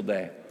every single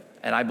day.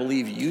 And I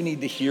believe you need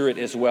to hear it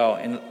as well.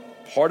 And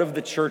part of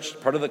the church,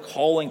 part of the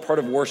calling, part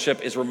of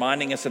worship is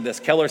reminding us of this.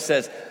 Keller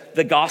says,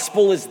 the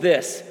gospel is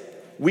this: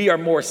 we are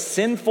more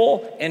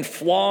sinful and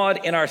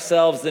flawed in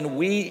ourselves than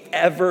we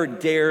ever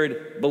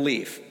dared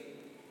believe.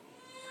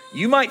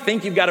 You might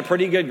think you've got a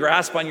pretty good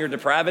grasp on your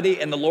depravity,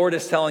 and the Lord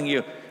is telling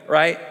you,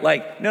 right?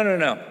 Like,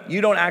 no.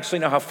 You don't actually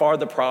know how far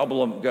the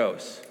problem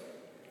goes.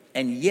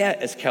 And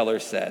yet, as Keller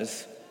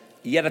says,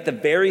 yet at the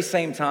very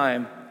same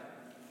time,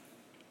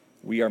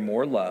 we are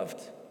more loved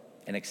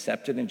and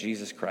accepted in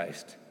Jesus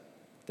Christ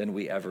than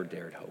we ever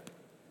dared hope.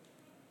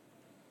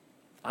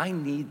 I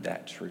need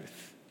that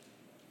truth.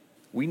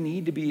 We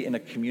need to be in a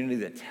community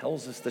that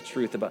tells us the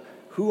truth about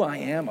who I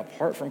am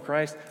apart from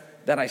Christ,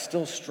 that I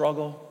still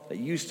struggle, that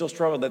you still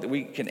struggle, that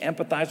we can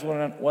empathize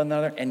with one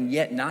another, and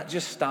yet not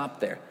just stop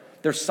there.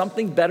 There's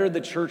something better the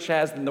church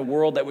has than the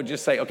world that would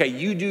just say, okay,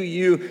 you do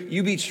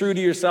you be true to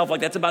yourself, like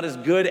that's about as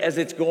good as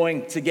it's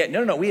going to get.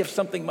 No, we have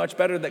something much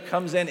better that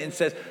comes in and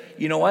says,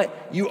 you know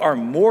what? You are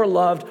more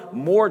loved,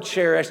 more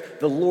cherished.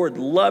 The Lord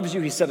loves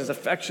you. He set his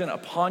affection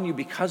upon you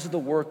because of the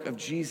work of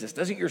Jesus.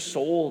 Doesn't your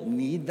soul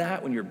need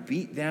that when you're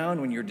beat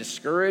down, when you're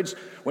discouraged,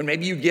 when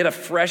maybe you get a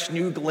fresh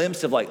new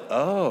glimpse of like,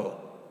 oh,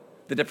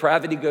 the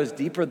depravity goes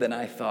deeper than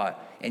I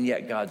thought, and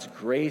yet God's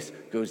grace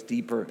goes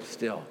deeper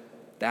still.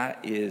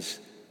 That is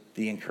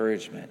the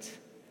encouragement.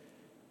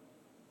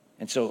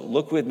 And so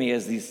look with me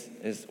as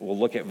we'll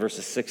look at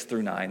verses 6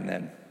 through 9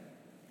 then.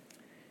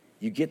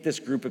 You get this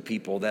group of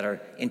people that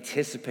are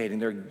anticipating,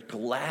 they're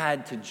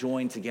glad to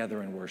join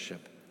together in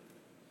worship.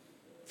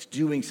 It's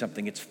doing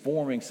something, it's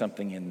forming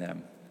something in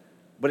them.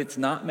 But it's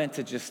not meant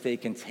to just stay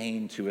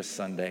contained to a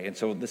Sunday. And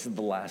so this is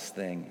the last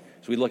thing.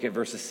 So we look at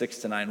verses 6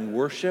 to 9.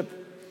 Worship,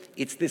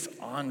 it's this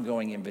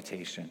ongoing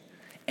invitation.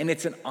 And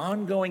it's an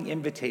ongoing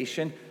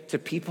invitation to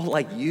people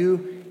like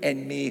you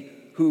and me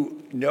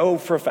who know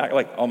for a fact,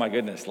 like, oh my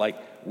goodness, like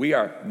we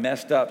are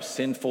messed up,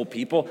 sinful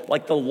people.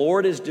 Like the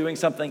Lord is doing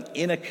something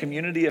in a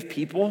community of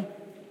people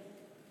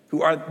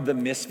who are the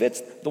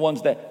misfits, the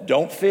ones that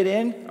don't fit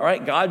in, all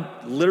right? God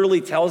literally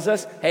tells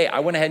us, hey, I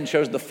went ahead and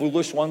chose the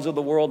foolish ones of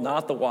the world,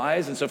 not the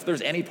wise. And so if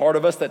there's any part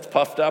of us that's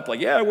puffed up,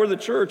 like, yeah, we're the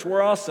church,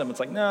 we're awesome.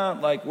 It's like, no,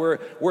 like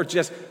we're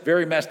just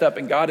very messed up,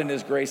 and God in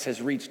his grace has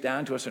reached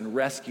down to us and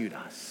rescued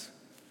us.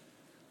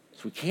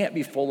 So we can't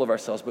be full of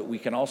ourselves, but we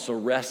can also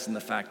rest in the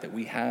fact that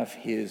we have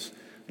his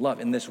love.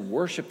 And this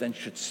worship then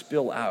should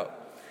spill out.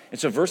 And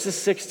so verses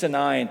 6 to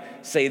 9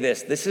 say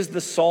this. This is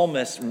the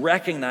psalmist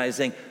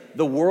recognizing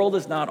the world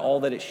is not all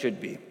that it should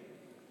be.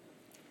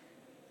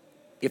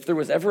 If there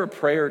was ever a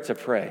prayer to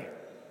pray,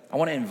 I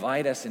want to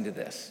invite us into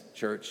this,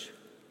 church.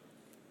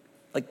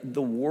 Like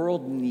the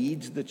world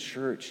needs the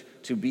church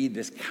to be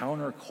this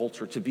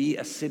counterculture, to be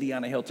a city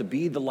on a hill, to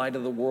be the light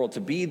of the world,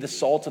 to be the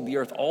salt of the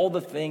earth, all the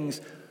things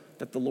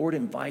that the Lord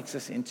invites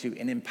us into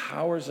and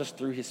empowers us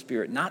through his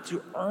Spirit, not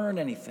to earn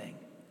anything.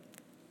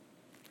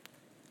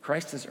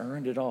 Christ has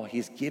earned it all.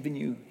 He's given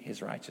you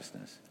his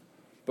righteousness,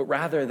 but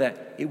rather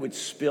that it would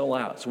spill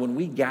out. So when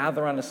we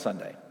gather on a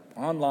Sunday,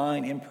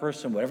 online, in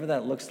person, whatever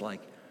that looks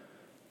like,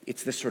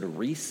 it's this sort of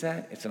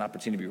reset. It's an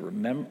opportunity to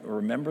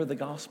remember the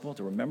gospel,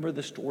 to remember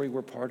the story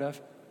we're part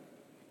of,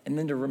 and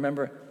then to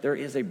remember there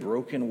is a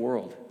broken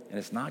world. And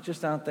it's not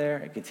just out there.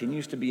 It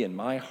continues to be in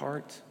my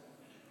heart.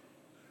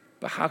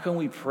 but how can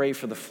we pray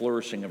for the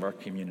flourishing of our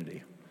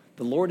community?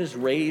 The Lord has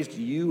raised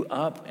you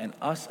up and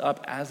us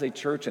up as a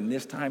church in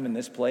this time, in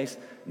this place,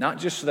 not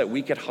just so that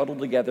we could huddle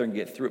together and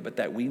get through it, but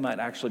that we might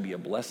actually be a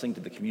blessing to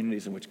the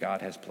communities in which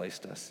God has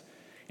placed us.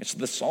 And so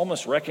the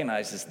psalmist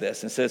recognizes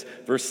this and says,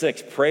 verse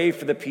 6, pray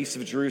for the peace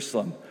of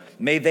Jerusalem.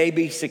 May they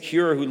be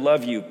secure who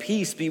love you.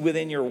 Peace be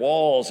within your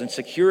walls and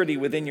security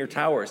within your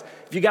towers.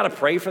 If you got to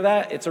pray for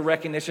that, it's a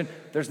recognition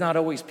there's not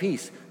always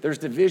peace. There's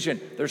division.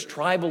 There's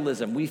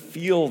tribalism. We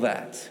feel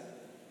that.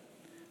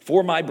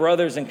 For my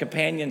brothers and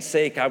companions'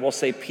 sake, I will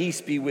say,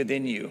 peace be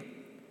within you.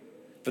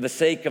 For the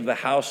sake of the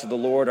house of the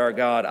Lord our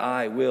God,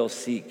 I will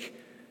seek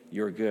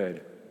your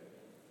good.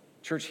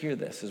 Church, hear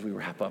this as we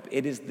wrap up.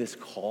 It is this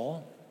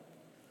call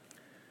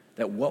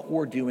that what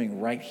we're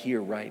doing right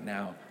here, right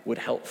now, would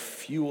help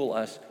fuel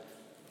us,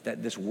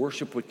 that this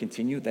worship would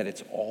continue, that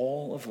it's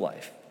all of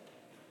life.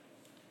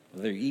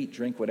 Whether you eat,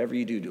 drink, whatever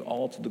you do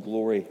all to the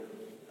glory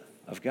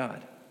of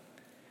God.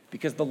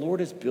 Because the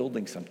Lord is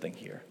building something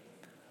here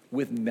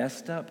with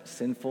messed up,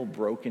 sinful,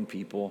 broken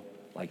people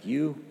like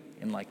you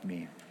and like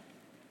me.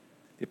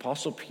 The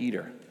Apostle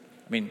Peter,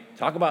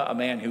 talk about a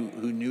man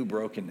who knew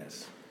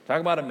brokenness. Talk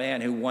about a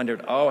man who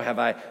wondered, have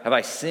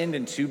I sinned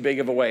in too big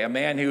of a way? A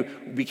man who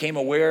became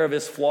aware of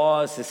his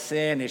flaws, his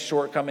sin, his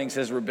shortcomings,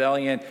 his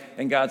rebellion,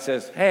 and God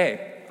says,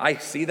 hey, I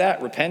see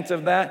that, repent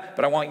of that,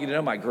 but I want you to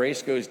know my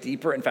grace goes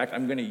deeper. In fact,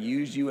 I'm going to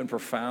use you in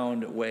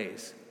profound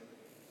ways.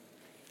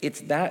 It's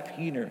that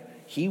Peter.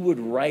 He would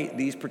write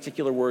these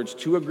particular words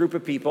to a group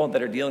of people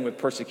that are dealing with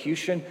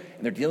persecution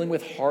and they're dealing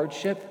with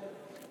hardship,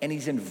 and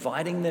he's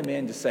inviting them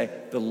in to say,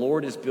 the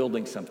Lord is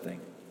building something.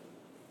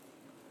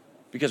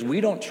 Because we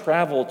don't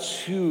travel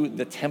to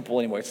the temple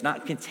anymore. It's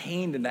not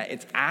contained in that.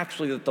 It's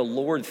actually that the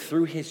Lord,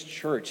 through his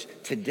church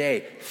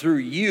today, through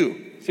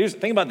you, seriously,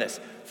 think about this,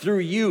 through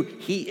you,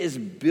 he is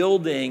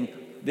building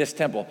this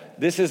temple.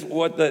 This is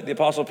what the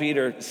Apostle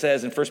Peter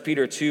says in 1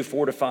 Peter 2,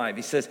 4-5.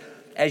 He says,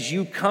 as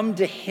you come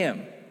to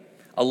him,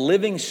 a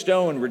living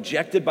stone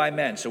rejected by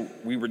men. So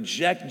we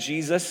reject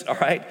Jesus, all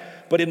right?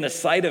 But in the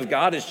sight of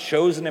God is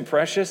chosen and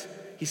precious.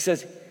 He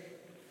says,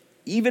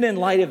 even in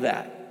light of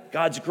that,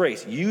 God's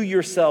grace, you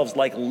yourselves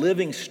like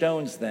living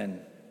stones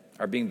then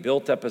are being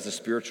built up as a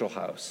spiritual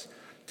house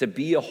to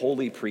be a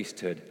holy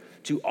priesthood,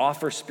 to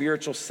offer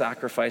spiritual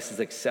sacrifices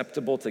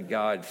acceptable to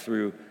God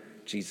through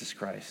Jesus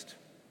Christ.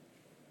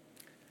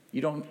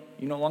 You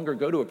no longer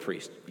go to a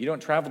priest. You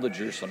don't travel to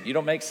Jerusalem. You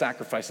don't make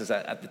sacrifices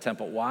at the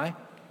temple. Why?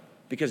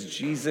 Because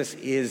Jesus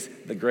is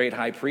the great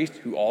high priest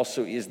who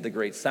also is the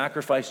great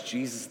sacrifice.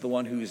 Jesus is the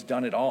one who has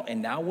done it all.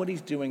 And now what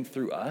he's doing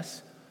through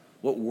us,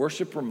 what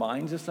worship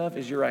reminds us of,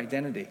 is your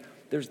identity.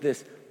 There's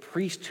this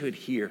priesthood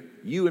here,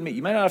 you and me.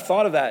 You might not have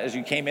thought of that as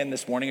you came in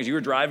this morning, as you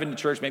were driving to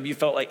church. Maybe you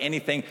felt like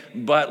anything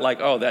but like,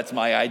 oh, that's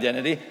my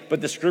identity.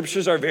 But the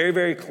scriptures are very,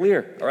 very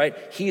clear, all right?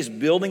 He's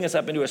building us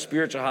up into a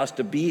spiritual house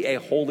to be a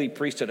holy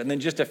priesthood. And then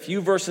just a few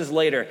verses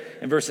later,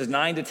 in verses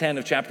 9-10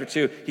 of chapter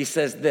 2, he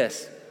says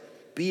this,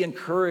 be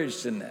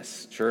encouraged in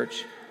this,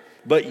 church.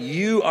 But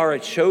you are a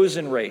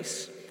chosen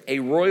race, a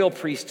royal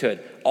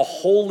priesthood, a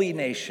holy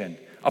nation,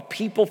 a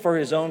people for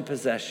his own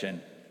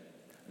possession,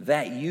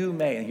 that you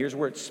may, and here's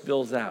where it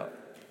spills out,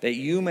 that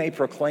you may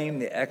proclaim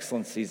the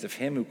excellencies of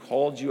him who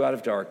called you out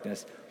of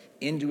darkness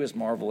into his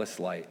marvelous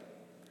light.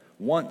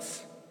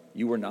 Once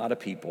you were not a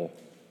people,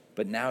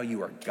 but now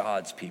you are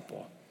God's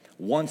people.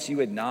 Once you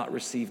had not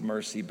received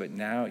mercy, but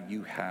now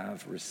you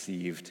have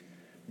received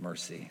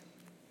mercy.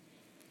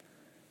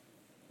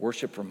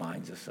 Worship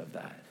reminds us of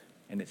that,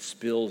 and it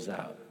spills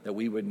out that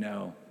we would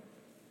know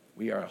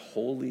we are a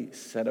holy,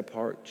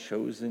 set-apart,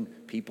 chosen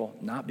people,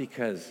 not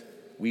because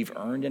we've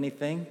earned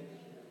anything,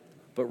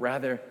 but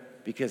rather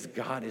because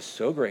God is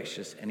so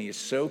gracious and he is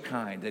so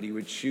kind that he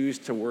would choose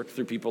to work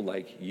through people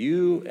like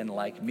you and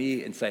like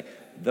me and say,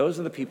 those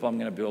are the people I'm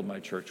going to build my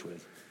church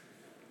with.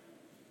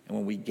 And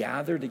when we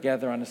gather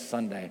together on a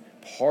Sunday,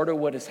 part of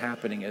what is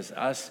happening is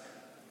us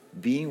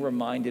being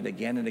reminded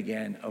again and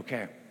again,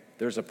 okay,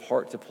 there's a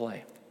part to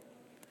play.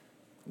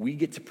 We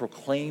get to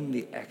proclaim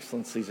the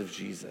excellencies of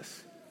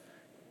Jesus.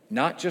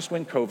 Not just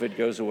when COVID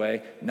goes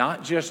away,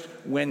 not just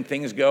when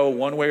things go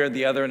one way or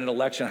the other in an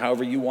election,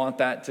 however you want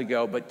that to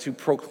go, but to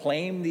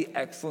proclaim the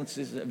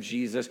excellencies of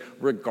Jesus,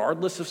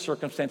 regardless of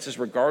circumstances,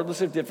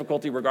 regardless of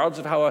difficulty, regardless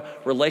of how a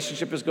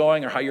relationship is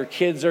going or how your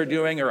kids are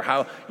doing or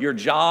how your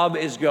job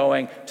is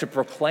going, to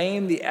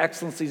proclaim the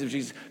excellencies of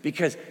Jesus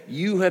because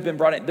you have been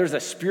brought in. There's a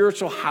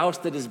spiritual house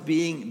that is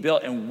being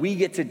built, and we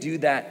get to do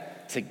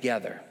that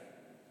together.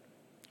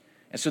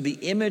 And so the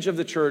image of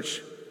the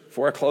church,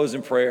 for a close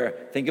in prayer,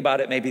 think about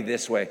it maybe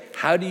this way.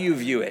 How do you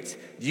view it?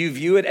 Do you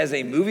view it as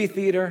a movie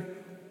theater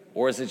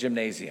or as a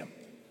gymnasium?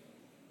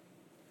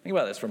 Think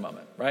about this for a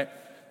moment, right?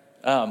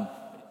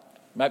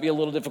 Might be a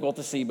little difficult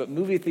to see, but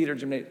movie theater,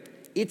 gymnasium,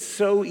 it's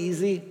so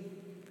easy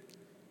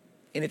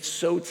and it's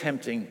so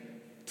tempting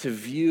to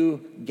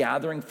view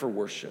gathering for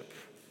worship,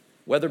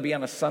 whether it be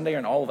on a Sunday or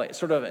on all of it,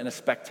 sort of in a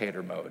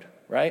spectator mode,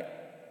 right?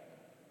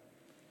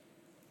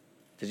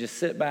 to just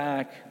sit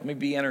back, let me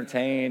be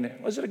entertained.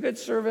 Was it a good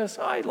service?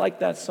 Oh, I liked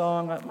that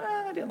song.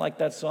 I didn't like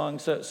that song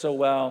so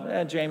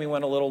well. Jamie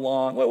went a little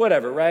long.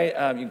 Whatever,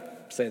 right? You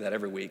say that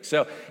every week.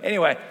 So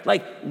anyway,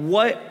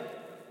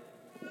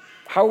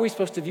 how are we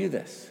supposed to view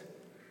this?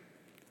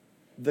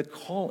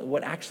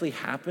 What actually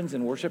happens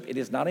in worship, it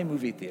is not a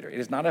movie theater. It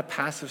is not a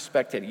passive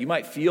spectator. You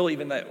might feel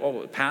even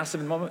that,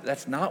 passive in the moment.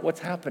 That's not what's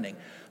happening.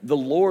 The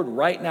Lord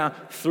right now,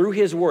 through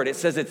his word, it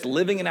says it's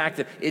living and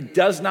active. It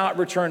does not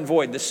return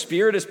void. The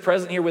Spirit is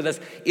present here with us.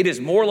 It is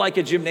more like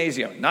a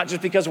gymnasium, not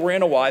just because we're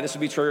in a Y. This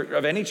would be true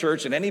of any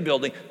church in any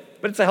building,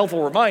 but it's a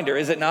helpful reminder,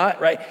 is it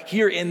not? Right?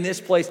 Here in this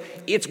place,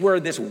 it's where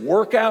this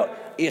workout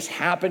is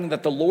happening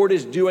that the Lord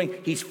is doing.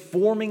 He's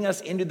forming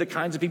us into the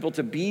kinds of people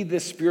to be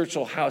this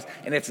spiritual house.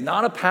 And it's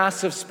not a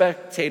passive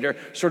spectator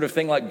sort of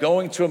thing like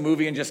going to a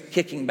movie and just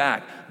kicking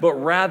back, but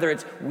rather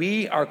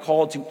we are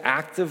called to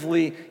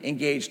actively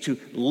engage, to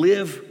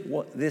live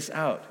this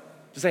out.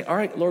 To say, all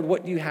right, Lord,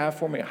 what do you have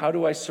for me? How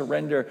do I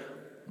surrender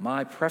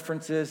my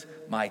preferences,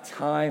 my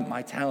time,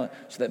 my talent,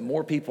 so that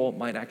more people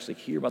might actually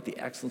hear about the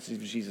excellencies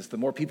of Jesus, that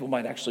more people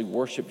might actually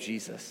worship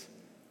Jesus?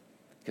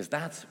 Because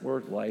that's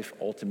where life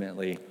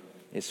ultimately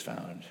is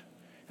found.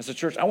 And so,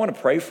 church, I want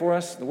to pray for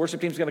us. The worship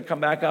team's going to come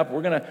back up.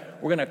 We're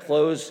going to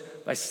close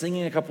by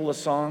singing a couple of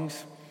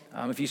songs.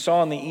 If you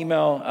saw in the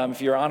email,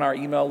 if you're on our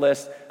email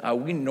list,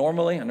 we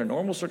normally, under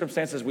normal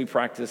circumstances, we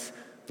practice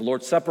the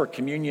Lord's Supper,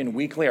 communion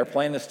weekly. Our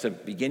plan is to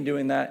begin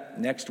doing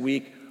that next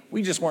week.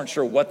 We just weren't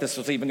sure what this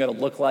was even going to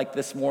look like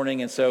this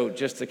morning, and so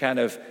just to kind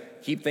of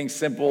keep things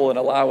simple and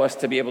allow us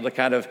to be able to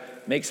kind of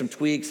make some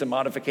tweaks and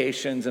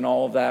modifications and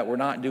all of that, we're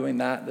not doing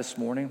that this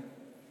morning.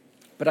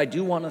 But I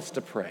do want us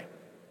to pray.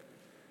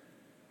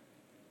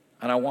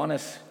 And I want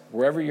us,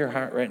 wherever you're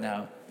at right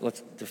now,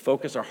 to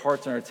focus our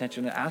hearts and our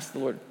attention and ask the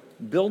Lord,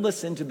 build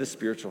us into the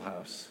spiritual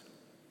house.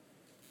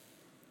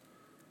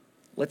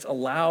 Let's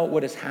allow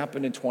what has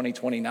happened in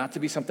 2020 not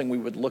to be something we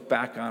would look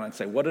back on and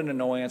say, what an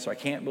annoyance, or I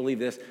can't believe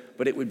this,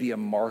 but it would be a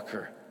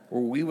marker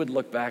where we would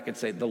look back and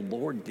say, the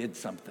Lord did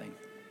something.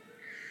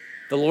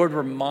 The Lord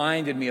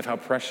reminded me of how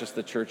precious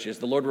the church is.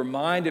 The Lord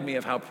reminded me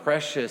of how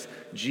precious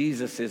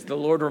Jesus is. The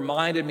Lord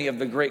reminded me of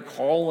the great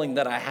calling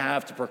that I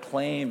have to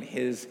proclaim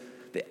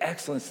the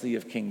excellency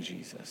of King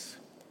Jesus.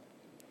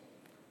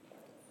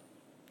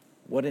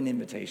 What an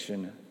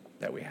invitation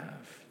that we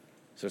have.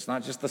 So it's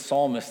not just the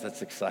psalmist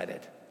that's excited,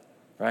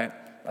 right?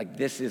 Like,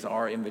 this is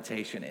our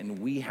invitation, and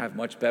we have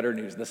much better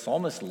news. The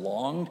psalmist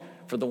longed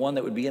for the one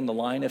that would be in the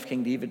line of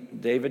King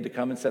David to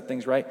come and set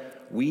things right.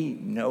 We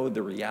know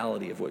the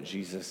reality of what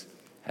Jesus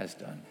has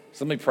done.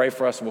 So let me pray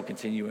for us, and we'll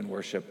continue in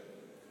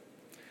worship.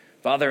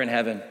 Father in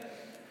heaven,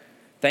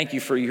 thank you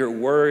for your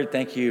word.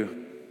 Thank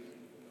you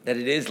that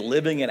it is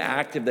living and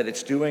active, that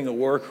it's doing a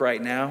work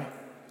right now,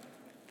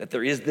 that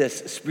there is this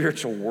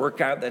spiritual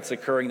workout that's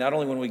occurring not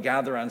only when we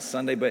gather on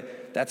Sunday,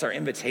 but that's our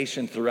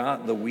invitation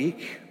throughout the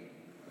week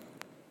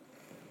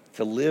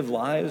to live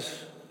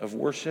lives of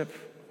worship,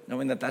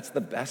 knowing that that's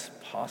the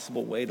best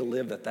possible way to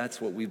live, that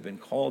that's what we've been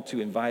called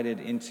to,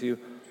 invited into,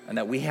 and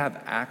that we have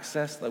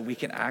access, that we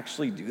can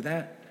actually do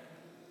that.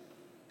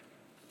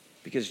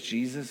 Because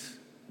Jesus,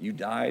 you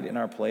died in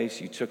our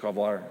place. You took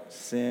all our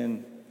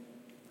sin,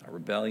 our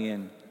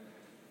rebellion,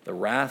 the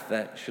wrath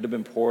that should have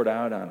been poured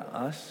out on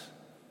us.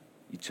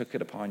 You took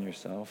it upon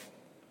yourself.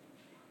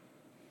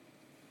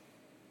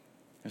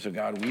 And so,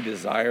 God, we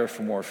desire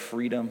for more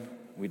freedom.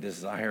 We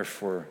desire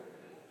for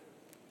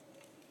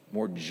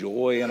more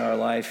joy in our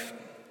life,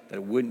 that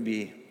it wouldn't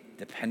be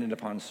dependent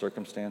upon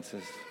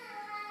circumstances.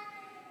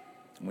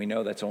 And we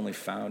know that's only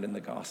found in the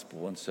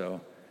gospel. And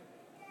so,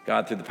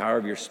 God, through the power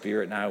of your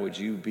Spirit now, would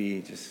you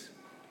be just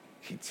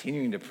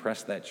continuing to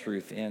press that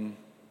truth in,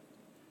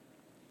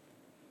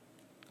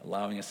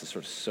 allowing us to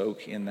sort of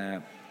soak in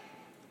that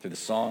through the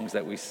songs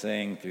that we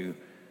sing, through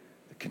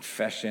the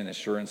confession,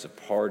 assurance of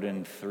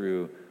pardon,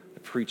 through the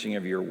preaching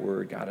of your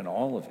word, God, in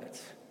all of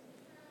it.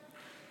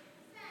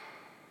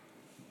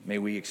 May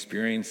we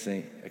experience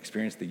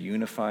the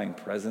unifying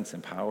presence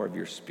and power of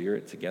your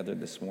Spirit together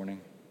this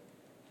morning.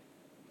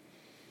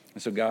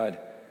 And so, God,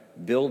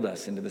 build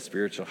us into the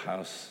spiritual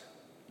house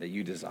that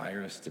you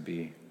desire us to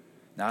be,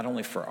 not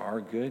only for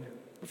our good,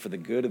 but for the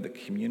good of the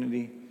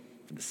community,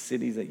 for the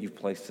cities that you've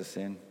placed us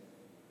in.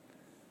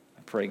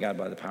 I pray, God,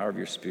 by the power of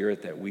your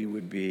Spirit, that we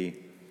would be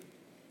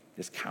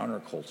this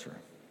counterculture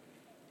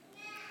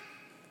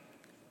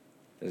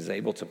that is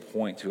able to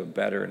point to a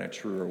better and a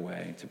truer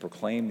way, to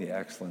proclaim the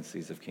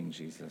excellencies of King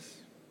Jesus.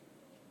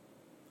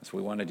 So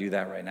we want to do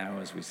that right now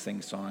as we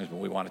sing songs, but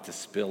we want it to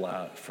spill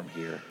out from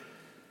here.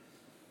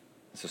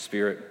 So,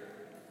 Spirit,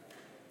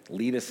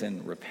 lead us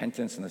in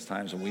repentance in these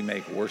times when we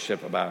make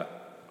worship about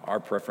our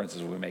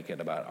preferences, we make it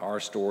about our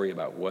story,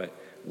 about what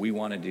we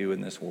want to do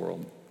in this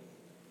world.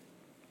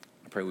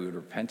 I pray we would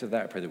repent of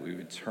that. I pray that we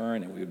would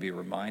turn and we would be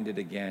reminded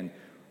again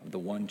of the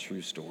one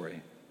true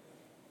story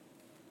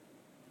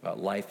about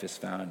life is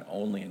found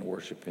only in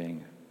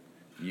worshiping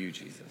you,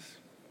 Jesus.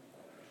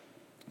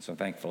 And so I'm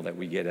thankful that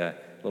we get a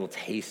little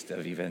taste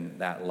of even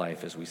that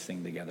life as we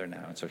sing together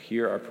now. And so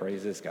hear our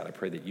praises. God, I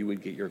pray that you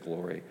would get your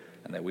glory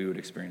and that we would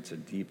experience a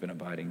deep and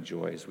abiding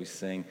joy as we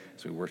sing,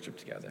 as we worship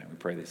together. And we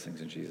pray these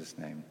things in Jesus'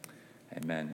 name. Amen.